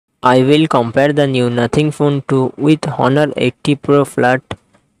I will compare the new Nothing Phone 2 with Honor 80 Pro Flat.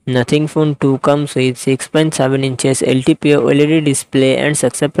 Nothing Phone 2 comes with 6.7 inches LTPO LED display and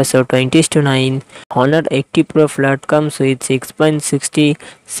success ratio 20:9. Honor 80 Pro Flat comes with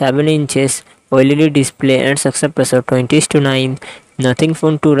 6.67 inches OLED display and success ratio 20:9. Nothing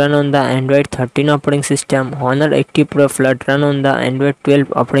Phone 2 run on the Android 13 operating system. Honor 80 Pro Flat run on the Android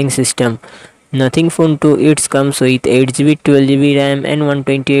 12 operating system. Nothing Phone 2 it comes with 8GB, 12GB RAM and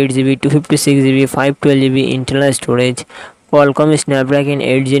 128GB, 256GB, 512GB internal storage. Qualcomm Snapdragon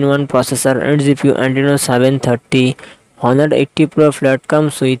 8 Gen 1 processor and GPU Adreno 730. Honor 80 Pro Flat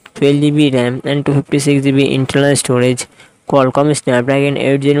comes with 12GB RAM and 256GB internal storage. Qualcomm Snapdragon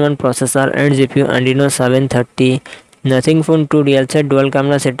 8 Gen 1 processor and GPU Adreno 730. Nothing Phone 2 real set dual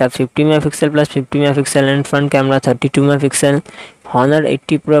camera setup 50 megapixel plus 50 megapixel and front camera 32 megapixel. Honor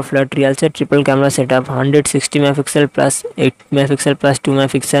 80 Pro Flat real set triple camera setup 160 megapixel plus 8 megapixel plus 2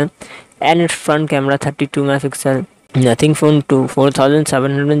 megapixel and its front camera 32 megapixel. Nothing Phone 2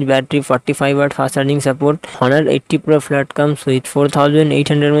 4700 mAh battery, 45 watt fast charging support. Honor 80 Pro Flat comes with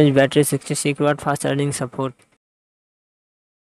 4800 mAh battery, 66 watt fast charging support.